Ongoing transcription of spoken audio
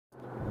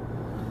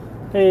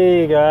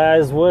Hey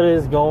guys, what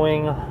is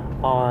going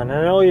on?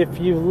 I know if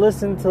you've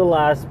listened to the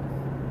last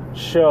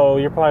show,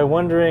 you're probably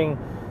wondering,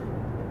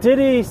 did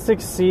he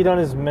succeed on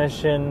his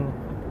mission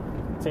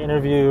to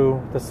interview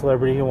the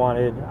celebrity he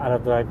wanted out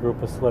of that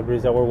group of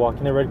celebrities that were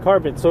walking the red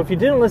carpet? So if you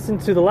didn't listen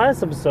to the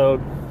last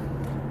episode,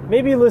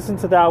 maybe listen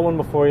to that one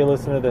before you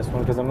listen to this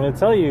one, because I'm going to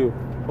tell you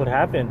what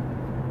happened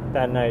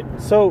that night.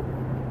 So,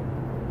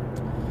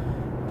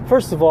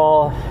 first of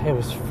all, it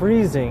was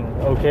freezing,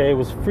 okay? It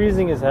was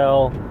freezing as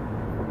hell.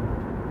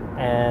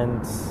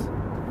 And,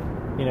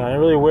 I didn't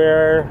really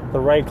wear the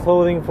right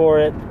clothing for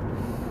it.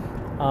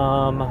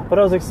 But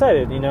I was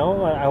excited,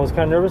 I was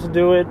kind of nervous to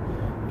do it.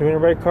 Doing a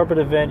red carpet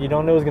event, you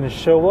don't know who's going to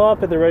show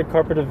up at the red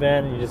carpet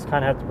event. You just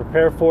kind of have to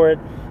prepare for it.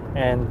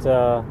 And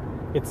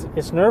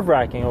it's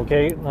nerve-wracking,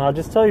 okay? I'll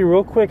just tell you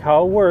real quick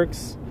how it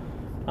works.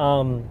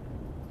 And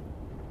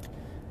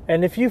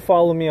if you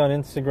follow me on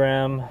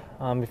Instagram,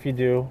 if you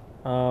do,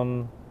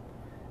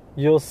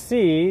 you'll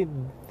see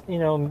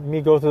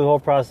me go through the whole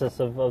process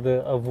of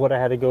what I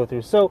had to go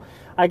through. So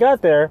I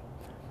got there,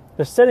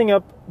 they're setting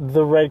up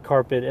the red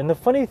carpet, and the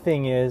funny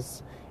thing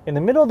is, in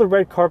the middle of the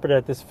red carpet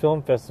at this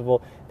film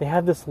festival, they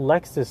have this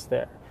Lexus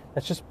there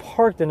that's just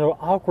parked in an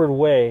awkward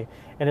way,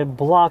 and it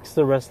blocks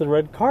the rest of the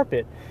red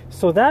carpet.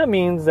 So that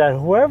means that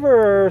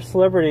whoever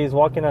celebrity is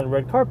walking on the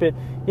red carpet,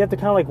 you have to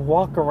kind of like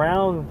walk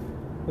around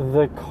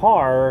the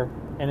car,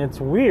 and it's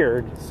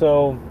weird.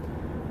 So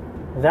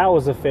that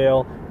was a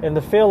fail. And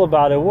the fail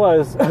about it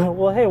was,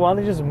 well, hey, why don't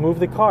they just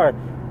move the car?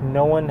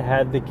 No one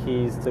had the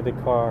keys to the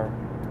car.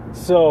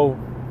 So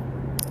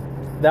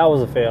that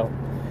was a fail.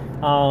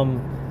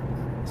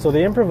 So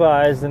they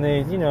improvised and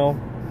they,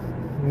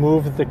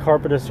 moved the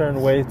carpet a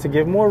certain way to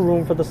give more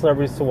room for the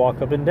celebrities to walk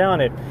up and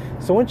down it.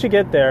 So once you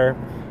get there,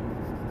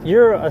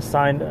 you're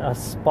assigned a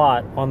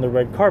spot on the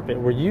red carpet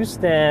where you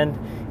stand,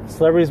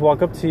 celebrities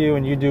walk up to you,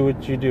 and you do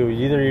what you do.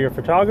 Either you're a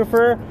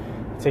photographer,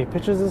 take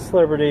pictures of the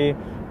celebrity,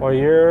 or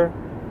you're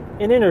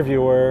an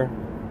interviewer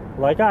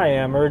like I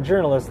am, or a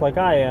journalist like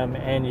I am,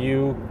 and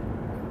you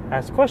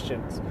ask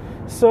questions.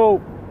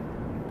 So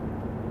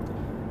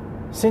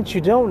since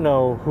you don't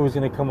know who's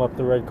going to come up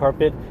the red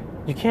carpet,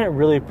 you can't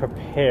really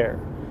prepare.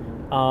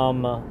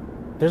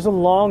 There's a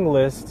long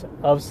list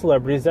of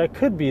celebrities that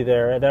could be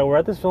there that were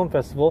at this film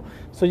festival,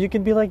 so you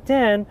can be like,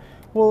 Dan,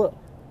 well,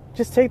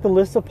 just take the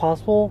list of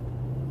possible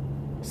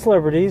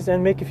celebrities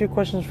and make a few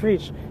questions for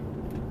each.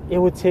 It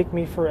would take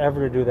me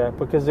forever to do that,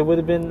 because it would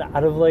have been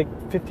out of like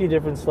 50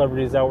 different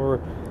celebrities that were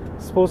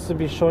supposed to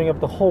be showing up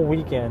the whole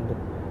weekend.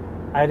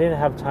 I didn't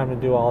have time to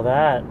do all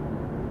that.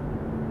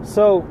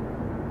 So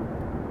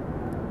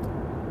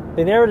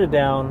they narrowed it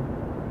down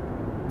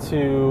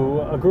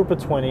to a group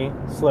of 20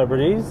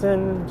 celebrities,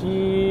 and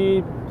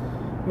you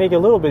make it a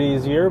little bit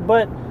easier,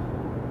 but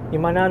you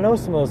might not know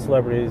some of those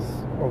celebrities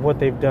or what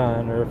they've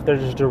done, or if they're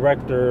just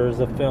directors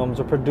of films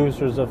or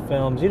producers of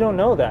films. You don't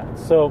know that.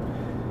 So,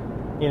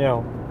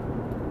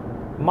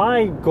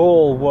 my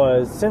goal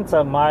was, since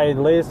my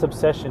latest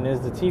obsession is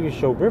the TV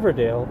show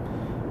Riverdale,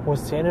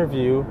 was to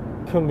interview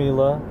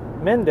Camila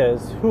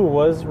Mendes, who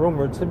was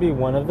rumored to be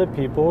one of the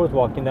people who was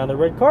walking down the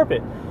red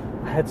carpet.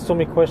 I had so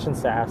many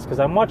questions to ask because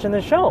I'm watching the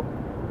show.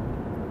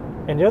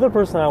 And the other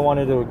person I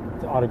wanted to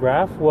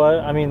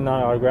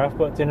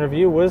to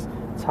interview was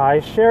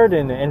Ty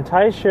Sheridan. And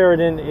Ty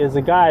Sheridan is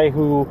a guy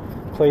who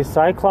plays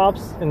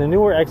Cyclops in the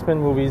newer X-Men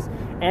movies,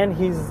 and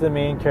he's the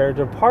main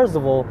character,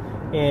 Parzival,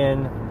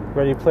 in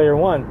Ready Player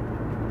One.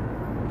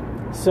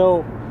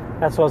 So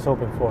that's what I was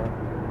hoping for.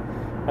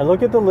 I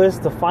look at the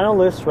list, the final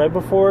list, right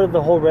before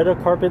the whole red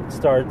carpet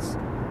starts.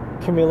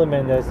 Camila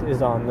Mendes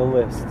is on the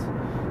list.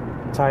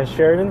 Ty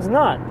Sheridan's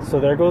not.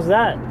 So there goes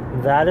that.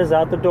 That is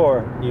out the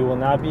door. You will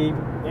not be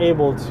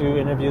able to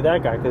interview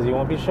that guy because he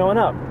won't be showing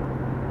up.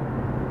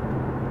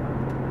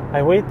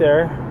 I wait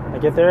there. I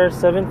get there at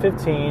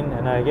 7:15,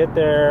 and I get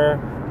there.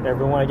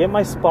 I get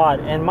my spot,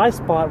 and my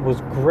spot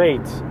was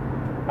great.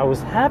 I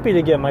was happy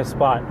to get my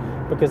spot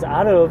because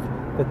out of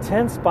the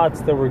 10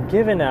 spots that were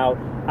given out,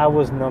 I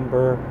was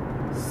number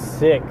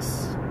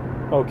 6.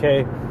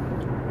 Okay?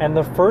 And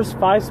the first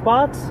 5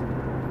 spots,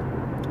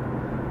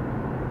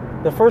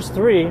 the first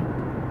 3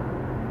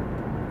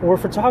 were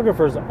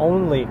photographers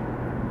only.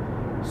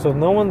 So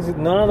none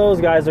of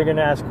those guys are going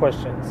to ask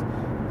questions.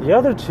 The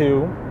other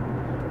 2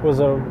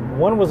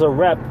 one was a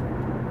rep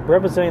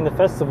representing the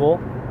festival,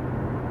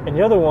 and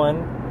the other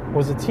one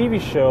was a TV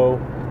show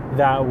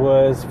that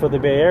was for the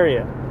Bay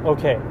Area.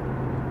 Okay.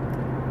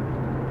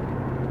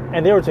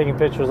 And they were taking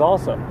pictures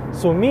also.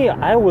 So me,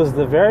 I was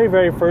the very,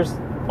 very first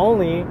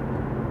only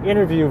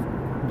interview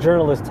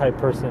journalist type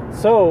person.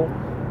 So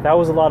that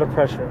was a lot of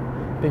pressure.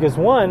 Because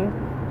one,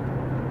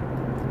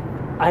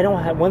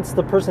 once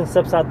the person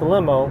steps out the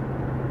limo,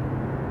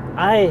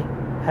 I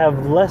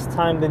have less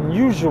time than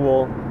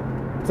usual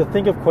to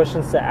think of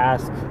questions to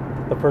ask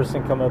the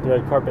person coming up the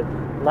red carpet.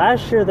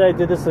 Last year that I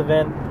did this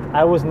event,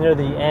 I was near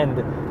the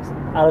end.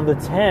 Out of the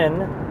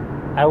 10,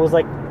 I was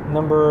like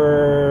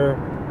number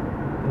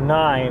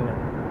 9.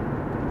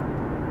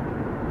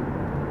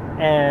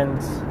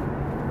 And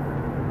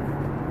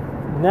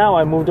Now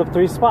I moved up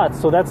 3 spots,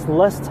 so that's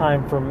less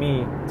time for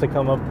me to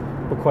come up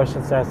with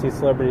questions to ask these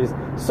celebrities.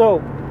 So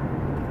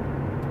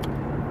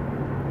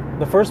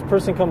the first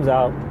person comes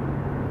out,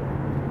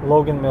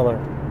 Logan Miller.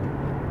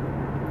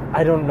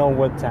 I don't know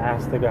what to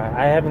ask the guy.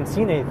 I haven't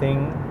seen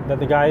anything that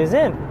the guy is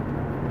in.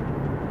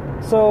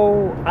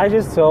 So I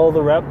just tell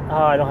the rep,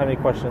 I don't have any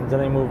questions,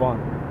 and they move on.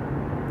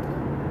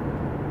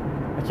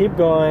 I keep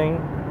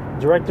going.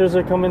 Directors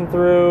are coming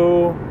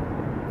through.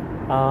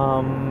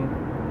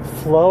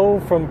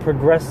 Flo from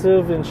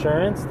Progressive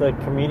Insurance, the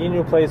comedian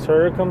who plays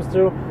her, comes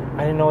through.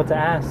 I didn't know what to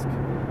ask.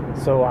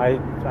 So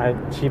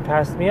she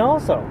passed me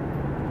also.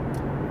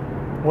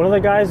 One of the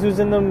guys who's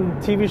in the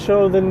TV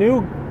show The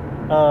New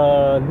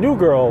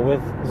Girl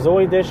with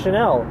Zooey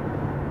Deschanel,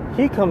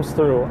 he comes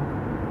through.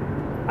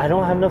 I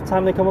don't have enough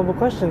time to come up with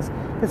questions.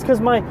 It's because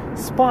my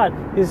spot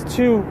is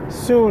too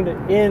soon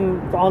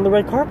on the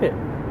red carpet.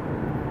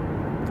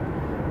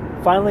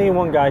 Finally,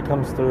 one guy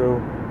comes through.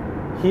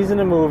 He's in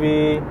a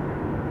movie,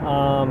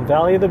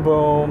 Valley of the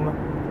Boom,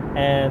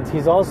 and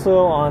he's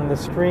also on the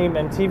Scream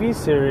MTV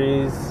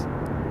series,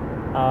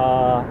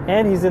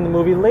 and he's in the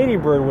movie Lady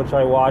Bird, which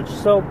I watched,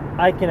 so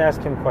I can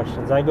ask him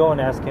questions. I go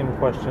and ask him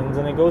questions,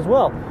 and it goes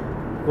well.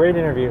 Great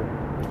interview.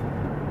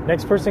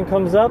 Next person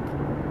comes up,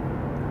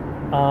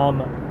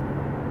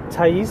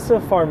 Taissa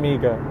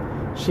Farmiga.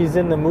 She's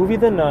in the movie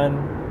The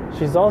Nun.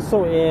 She's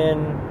also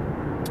in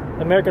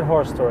American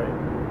Horror Story.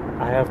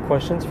 I have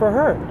questions for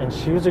her, and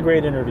she was a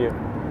great interview.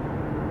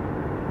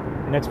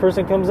 Next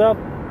person comes up,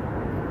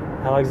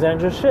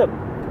 Alexandra Shipp.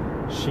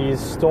 She's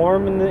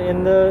Storm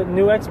in the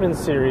new X-Men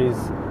series.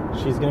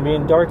 She's going to be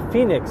in Dark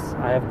Phoenix.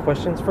 I have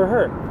questions for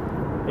her.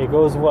 It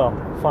goes well.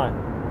 Fine.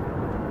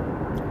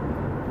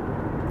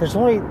 There's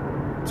only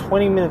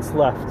 20 minutes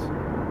left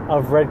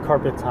of red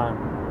carpet time.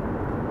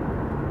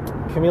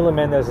 Camila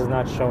Mendes has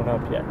not shown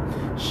up yet.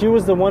 She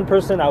was the one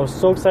person I was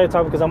so excited to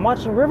talk because I'm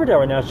watching Riverdale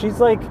right now. She's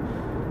like,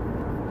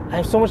 I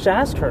have so much to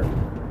ask her.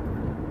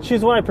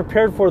 She's the one I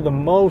prepared for the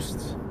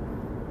most.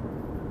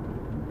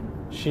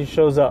 She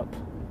shows up.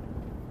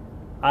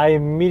 I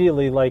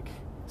immediately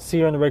see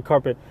her on the red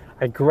carpet.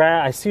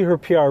 I see her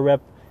PR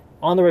rep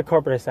on the red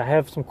carpet. I say, I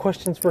have some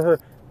questions for her.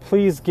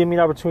 Please give me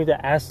an opportunity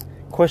to ask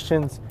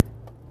questions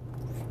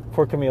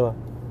for Camila.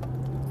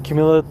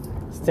 Camila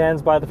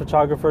stands by the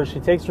photographer. She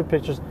takes her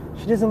pictures.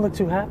 She doesn't look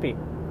too happy.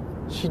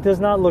 She does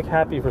not look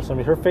happy for some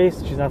reason. Her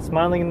face, she's not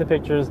smiling in the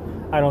pictures.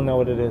 I don't know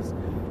what it is.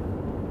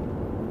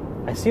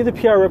 I see the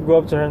PR rep go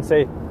up to her and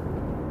say,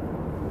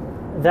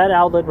 that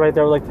outlet right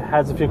there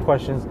has a few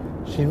questions.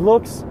 She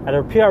looks at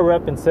her PR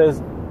rep and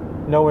says,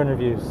 no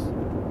interviews.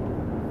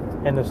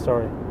 End of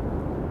story.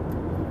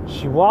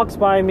 She walks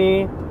by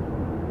me.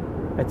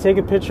 I take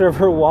a picture of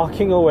her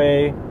walking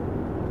away,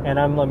 and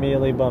I'm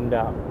immediately bummed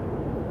out.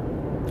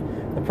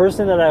 The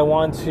person that I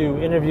want to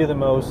interview the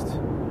most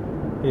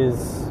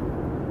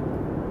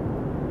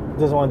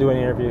doesn't want to do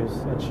any interviews,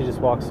 and she just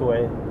walks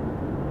away.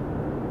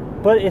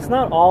 But it's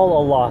not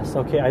all a loss,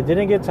 okay? I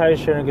didn't get Tyler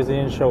Sheridan because they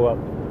didn't show up.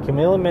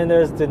 Camila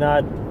Mendes did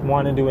not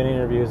want to do any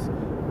interviews.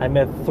 I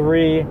met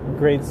 3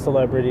 great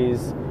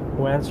celebrities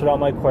who answered all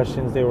my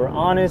questions. They were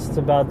honest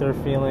about their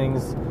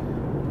feelings,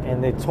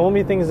 and they told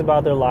me things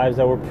about their lives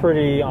that were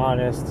pretty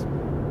honest.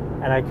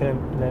 And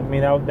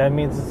that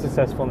means a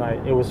successful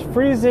night. It was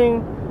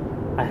freezing.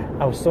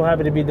 I was so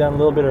happy to be done a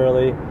little bit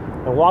early.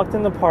 I walked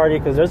in the party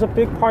because there's a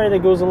big party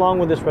that goes along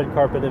with this red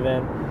carpet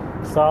event.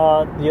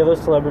 Saw the other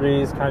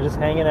celebrities kind of just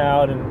hanging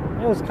out, and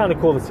it was kind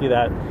of cool to see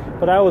that.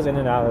 But I was in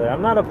and out of there.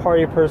 I'm not a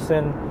party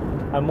person.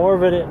 I'm more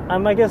of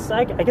I guess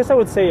I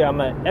would say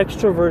I'm an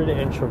extroverted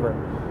introvert.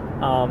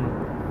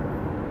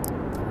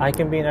 I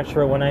can be an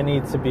extrovert when I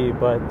need to be,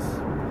 but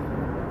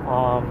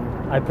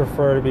I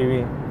prefer to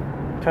be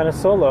kind of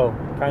solo,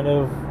 kind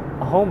of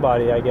a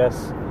homebody, I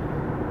guess.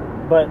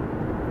 But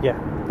yeah,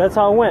 that's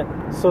how it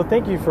went. So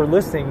thank you for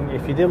listening.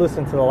 If you did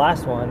listen to the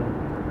last one,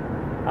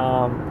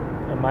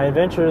 and my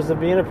adventures of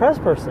being a press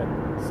person.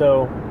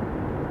 So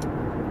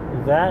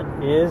that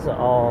is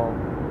all.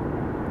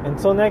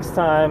 Until next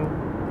time,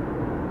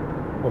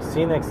 we'll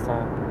see you next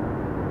time.